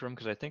unmapping came from,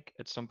 because I think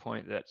at some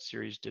point that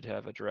series did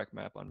have a direct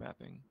map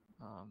unmapping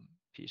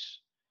piece.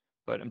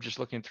 But I'm just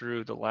looking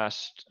through the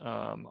last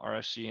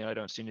RFC, and I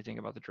don't see anything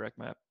about the direct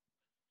map.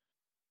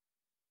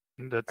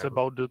 That's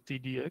about the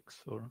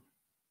TDX, or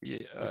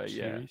yeah.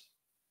 series?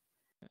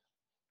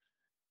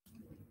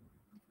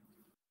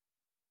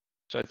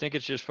 So I think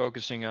it's just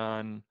focusing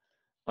on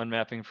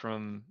unmapping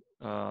from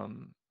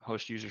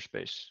host user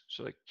space.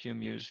 So like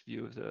QEMU's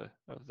view of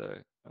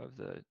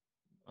the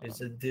Is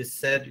it this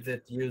set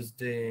that used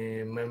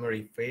the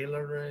memory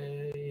failure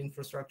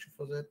infrastructure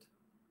for that?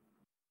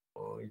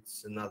 Or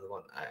it's another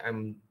one?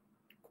 I'm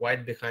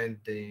quite behind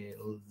the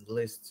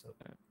list. So.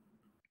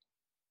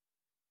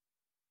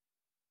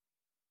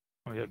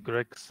 Oh yeah,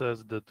 Greg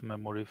says that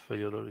memory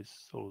failure is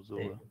also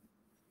a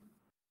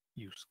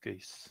use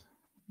case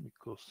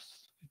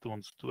because it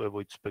wants to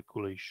avoid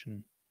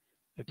speculation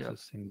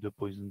accessing the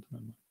poisoned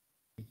memory.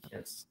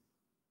 Yes.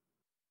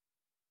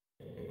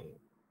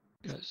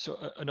 Yeah,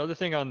 so another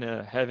thing on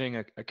the having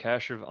a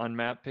cache of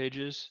unmapped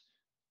pages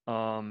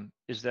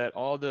is that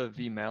all the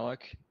vmalloc,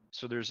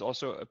 so there's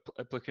also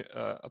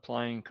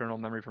applying kernel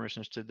memory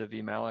permissions to the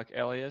vmalloc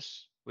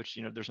alias, which,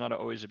 you know, there's not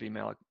always a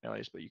vmalloc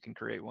alias, but you can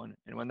create one.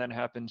 And when that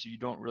happens, you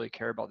don't really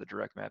care about the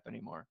direct map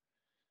anymore.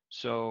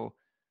 So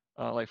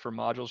like for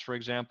modules, for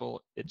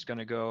example, it's going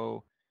to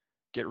go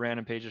get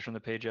random pages from the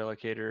page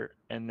allocator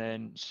and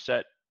then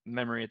set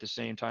memory at the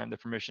same time, the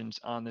permissions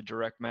on the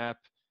direct map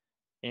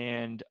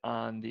and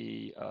on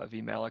the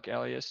vmalloc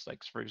alias,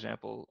 like for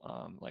example,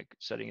 like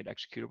setting it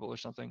executable or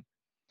something.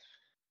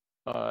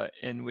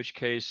 In which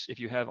case, if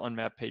you have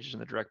unmapped pages in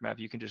the direct map,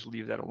 you can just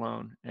leave that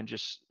alone and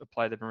just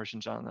apply the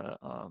permissions on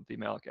the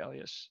vmalloc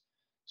alias.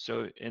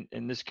 So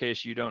in this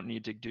case, you don't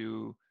need to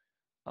do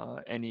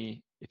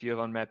any, if you have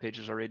unmapped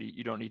pages already,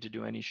 you don't need to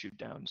do any shoot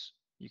downs.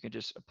 You can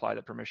just apply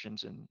the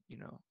permissions and, you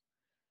know,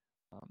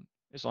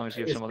 as long as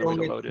you have some other way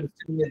to load it.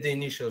 The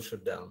initial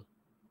shutdown.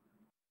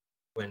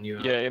 When you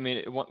I mean,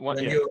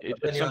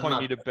 at some point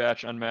you need to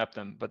batch unmap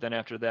them, but then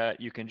after that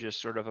you can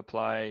just sort of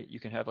apply. You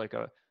can have like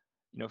a,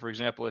 you know, for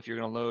example, if you're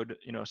going to load,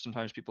 you know,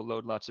 sometimes people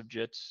load lots of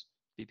JITs,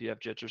 BPF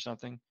JITs or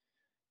something.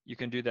 You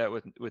can do that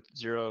with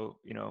zero,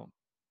 you know,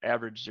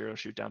 average zero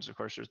shoot downs. Of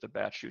course, there's the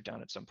batch shoot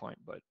down at some point,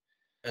 but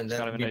it's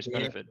kind of a nice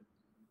benefit.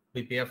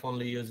 BPF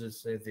only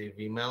uses the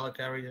vmalloc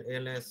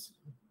alias.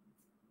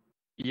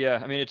 Yeah,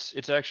 I mean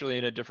it's actually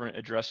in a different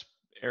address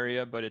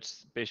area, but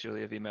it's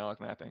basically a vmalloc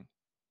mapping.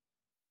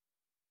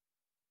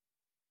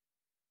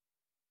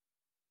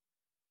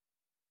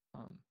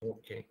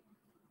 Okay.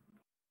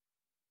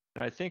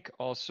 And I think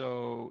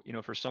also, you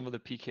know, for some of the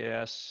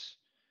PKS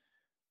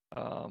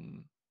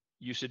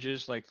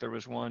usages, like there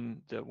was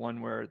the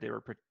one where they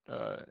were,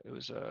 it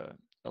was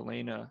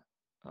Elena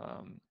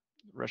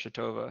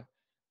Reshetova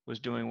was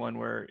doing one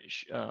where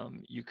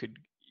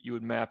you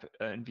would map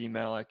in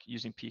vmalloc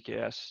using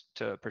PKS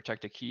to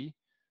protect a key.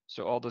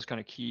 So all those kind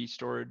of key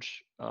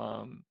storage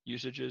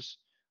usages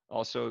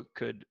also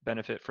could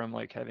benefit from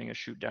like having a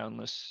shoot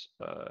downless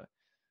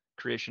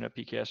creation of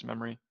PKS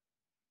memory.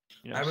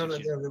 You know, I remember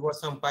there were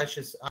some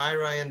patches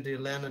Ira and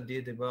Elena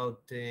did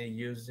about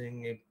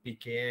using a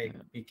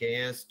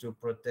PKS to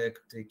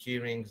protect key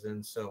rings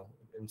and so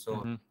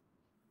on.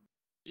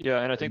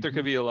 Yeah, and I think there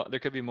could be there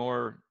could be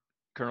more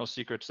kernel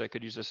secrets that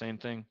could use the same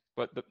thing,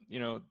 but you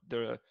know,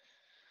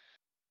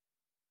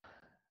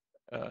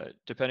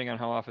 depending on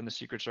how often the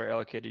secrets are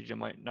allocated, you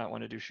might not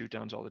want to do shoot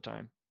downs all the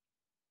time.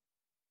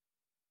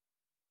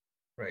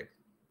 Right.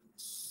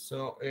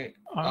 So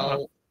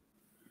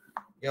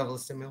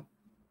Vlastimil.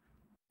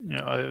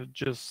 Yeah, I have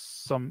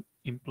just some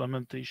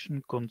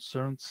implementation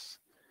concerns.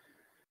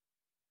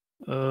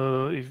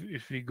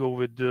 If we go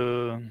with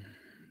the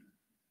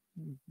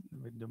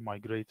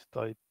migrate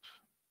type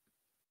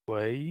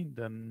way,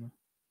 then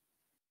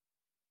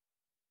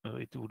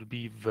it would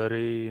be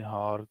very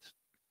hard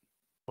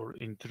or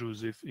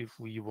intrusive if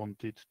we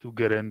wanted to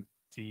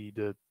guarantee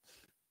that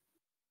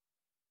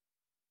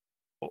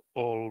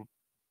all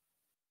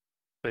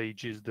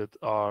pages that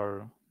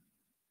are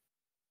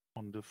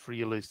on the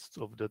free lists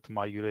of that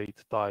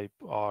migrate type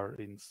are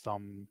in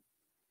some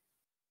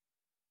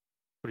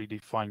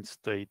predefined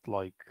state,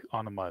 like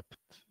unmapped,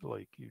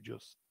 like you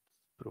just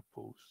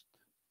proposed.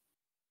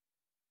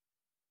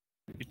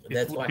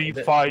 It would be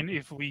fine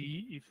if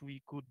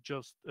we could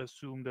just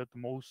assume that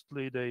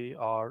mostly they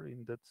are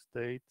in that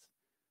state,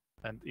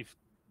 and if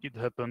it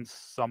happens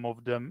some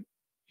of them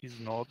is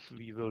not,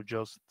 we will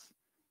just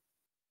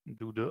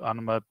do the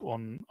unmap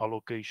on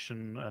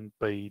allocation and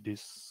pay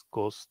this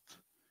cost.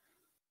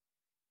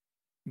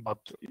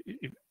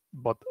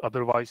 But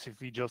otherwise,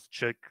 if we just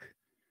check,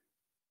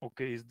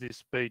 okay, is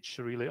this page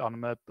really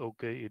unmapped?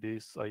 Okay, it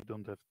is. I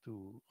don't have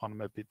to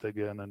unmap it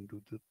again and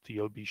do the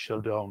TLB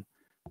shutdown.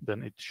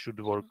 Then it should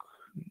work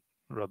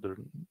rather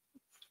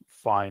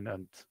fine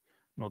and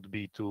not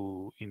be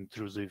too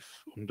intrusive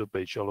on the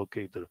page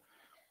allocator.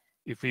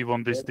 If we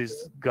want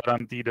this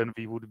guarantee, then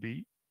we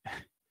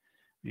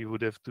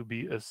would have to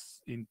be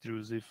as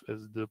intrusive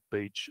as the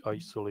page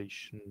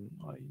isolation,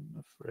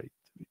 I'm afraid.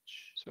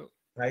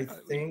 I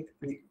think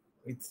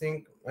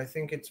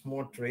it's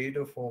more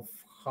trade-off of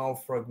how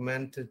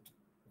fragmented,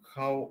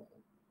 how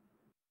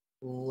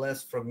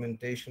less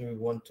fragmentation we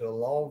want to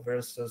allow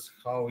versus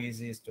how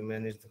easy it is to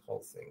manage the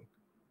whole thing.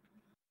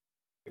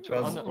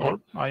 Because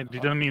I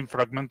didn't mean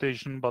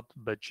fragmentation, but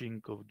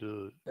batching of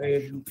the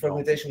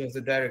fragmentation of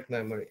the direct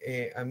memory.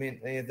 I mean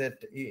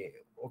that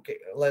okay,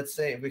 let's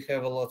say we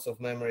have a lots of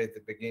memory at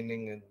the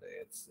beginning, and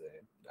it's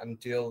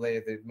until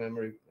the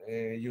memory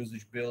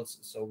usage builds,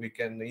 so we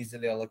can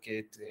easily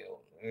allocate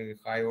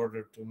high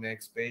order to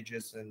max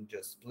pages and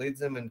just split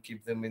them and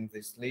keep them in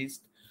this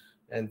list,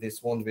 and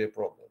this won't be a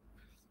problem.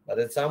 But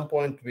at some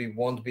point we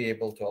won't be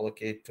able to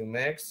allocate to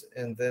max,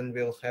 and then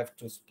we'll have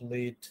to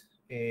split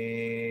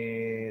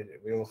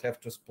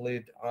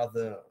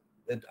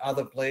at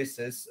other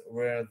places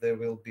where there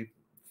will be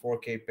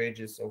 4K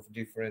pages of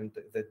different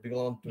that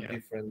belong to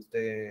different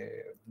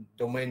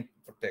domain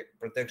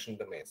protection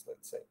domains,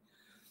 let's say.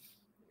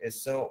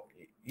 So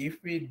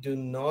if we do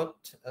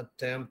not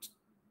attempt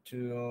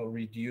to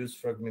reduce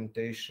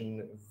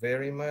fragmentation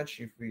very much,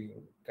 if we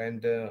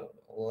kind of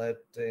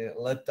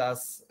let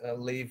us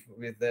live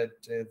with that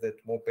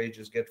more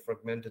pages get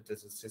fragmented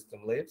as the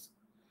system lives,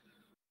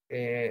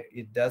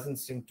 it doesn't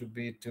seem to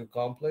be too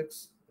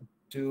complex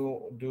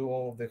to do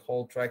all the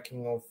whole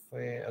tracking of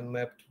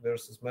unmapped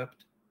versus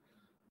mapped.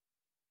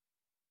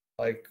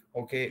 Like,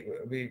 okay,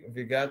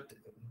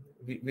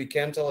 we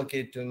can't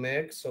allocate to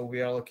max, so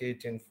we are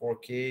allocating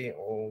 4K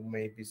or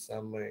maybe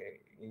some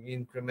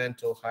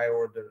incremental high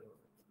order,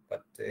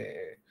 but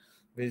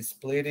we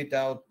split it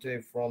out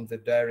from the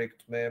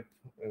direct map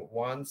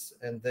once,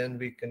 and then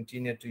we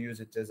continue to use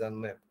it as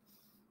unmapped.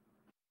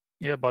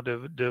 Yeah, but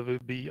there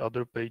will be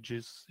other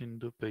pages in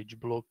the page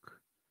block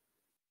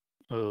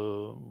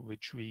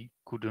which we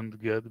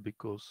couldn't get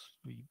because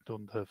we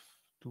don't have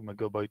 2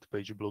 megabyte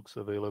page blocks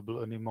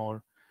available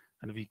anymore,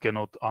 and we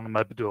cannot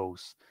unmap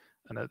those.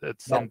 And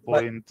at some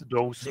point,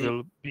 those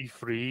will be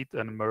freed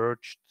and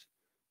merged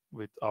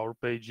with our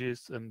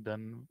pages, and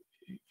then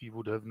we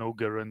would have no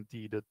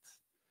guarantee that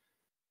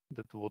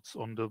what's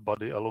on the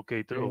body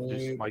allocator of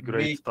this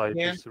migrate type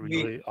is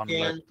really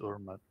unmapped or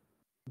mapped.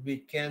 We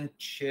can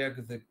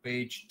check the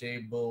page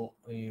table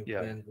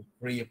and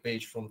free a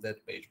page from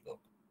that page block.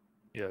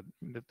 Yeah,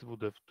 that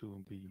would have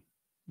to be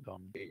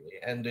done.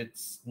 And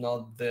it's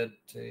not that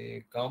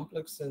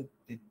complex, and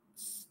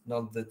it's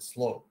not that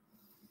slow.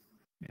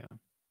 Yeah.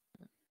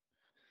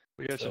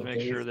 We have to make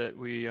sure that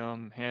we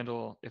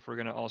handle if we're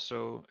going to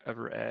also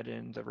ever add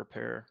in the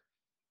repair.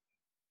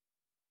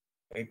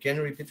 Can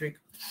you repeat, Rick?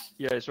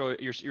 Yeah, so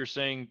you're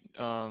saying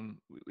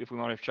if we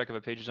want to check if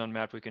a page is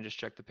unmapped, we can just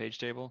check the page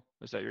table.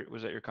 Was that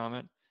your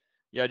comment?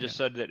 Yeah, I just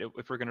said that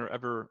if we're going to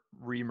ever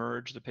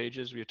remerge the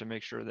pages, we have to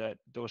make sure that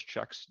those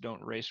checks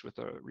don't race with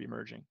the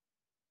remerging.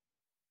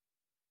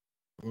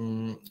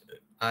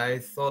 I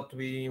thought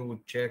we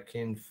would check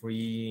in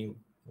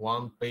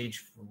one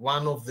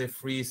of the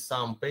free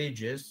sum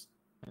pages.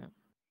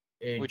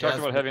 Yeah. We talked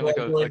about having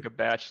like a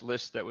batch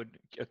list that would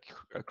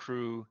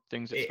accrue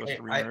things that's supposed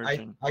to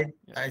remerge.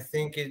 I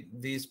think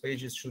these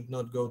pages should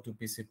not go to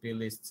PCP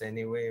lists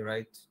anyway,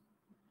 right?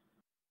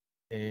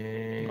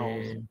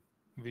 No,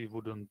 we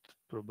wouldn't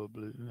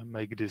probably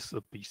make this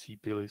a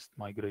PCP list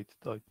migrate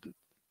type.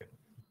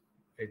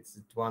 It's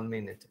 1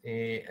 minute,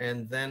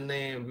 and then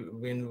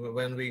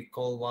when we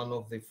call one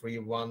of the free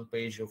one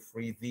page or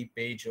free the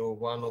page or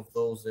one of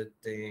those that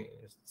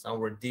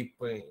somewhere deep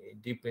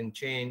in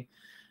chain,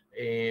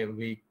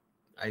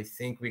 I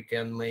think we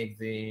can make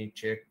the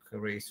check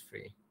race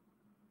free.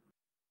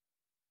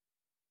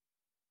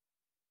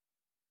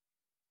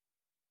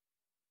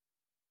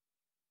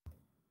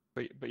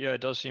 But yeah,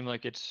 it does seem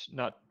like it's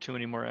not too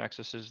many more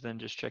accesses than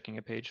just checking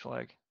a page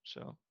flag.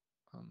 So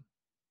kind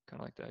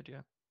of like the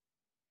idea.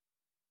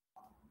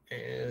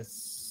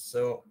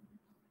 So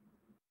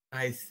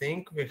I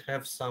think we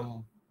have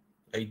some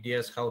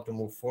ideas how to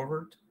move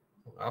forward.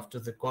 After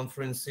the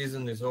conference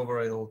season is over,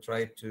 I will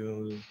try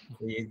to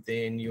create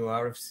the new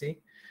RFC.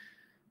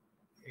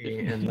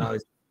 And now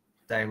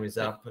time is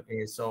up.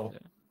 So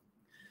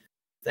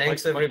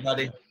thanks,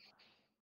 everybody.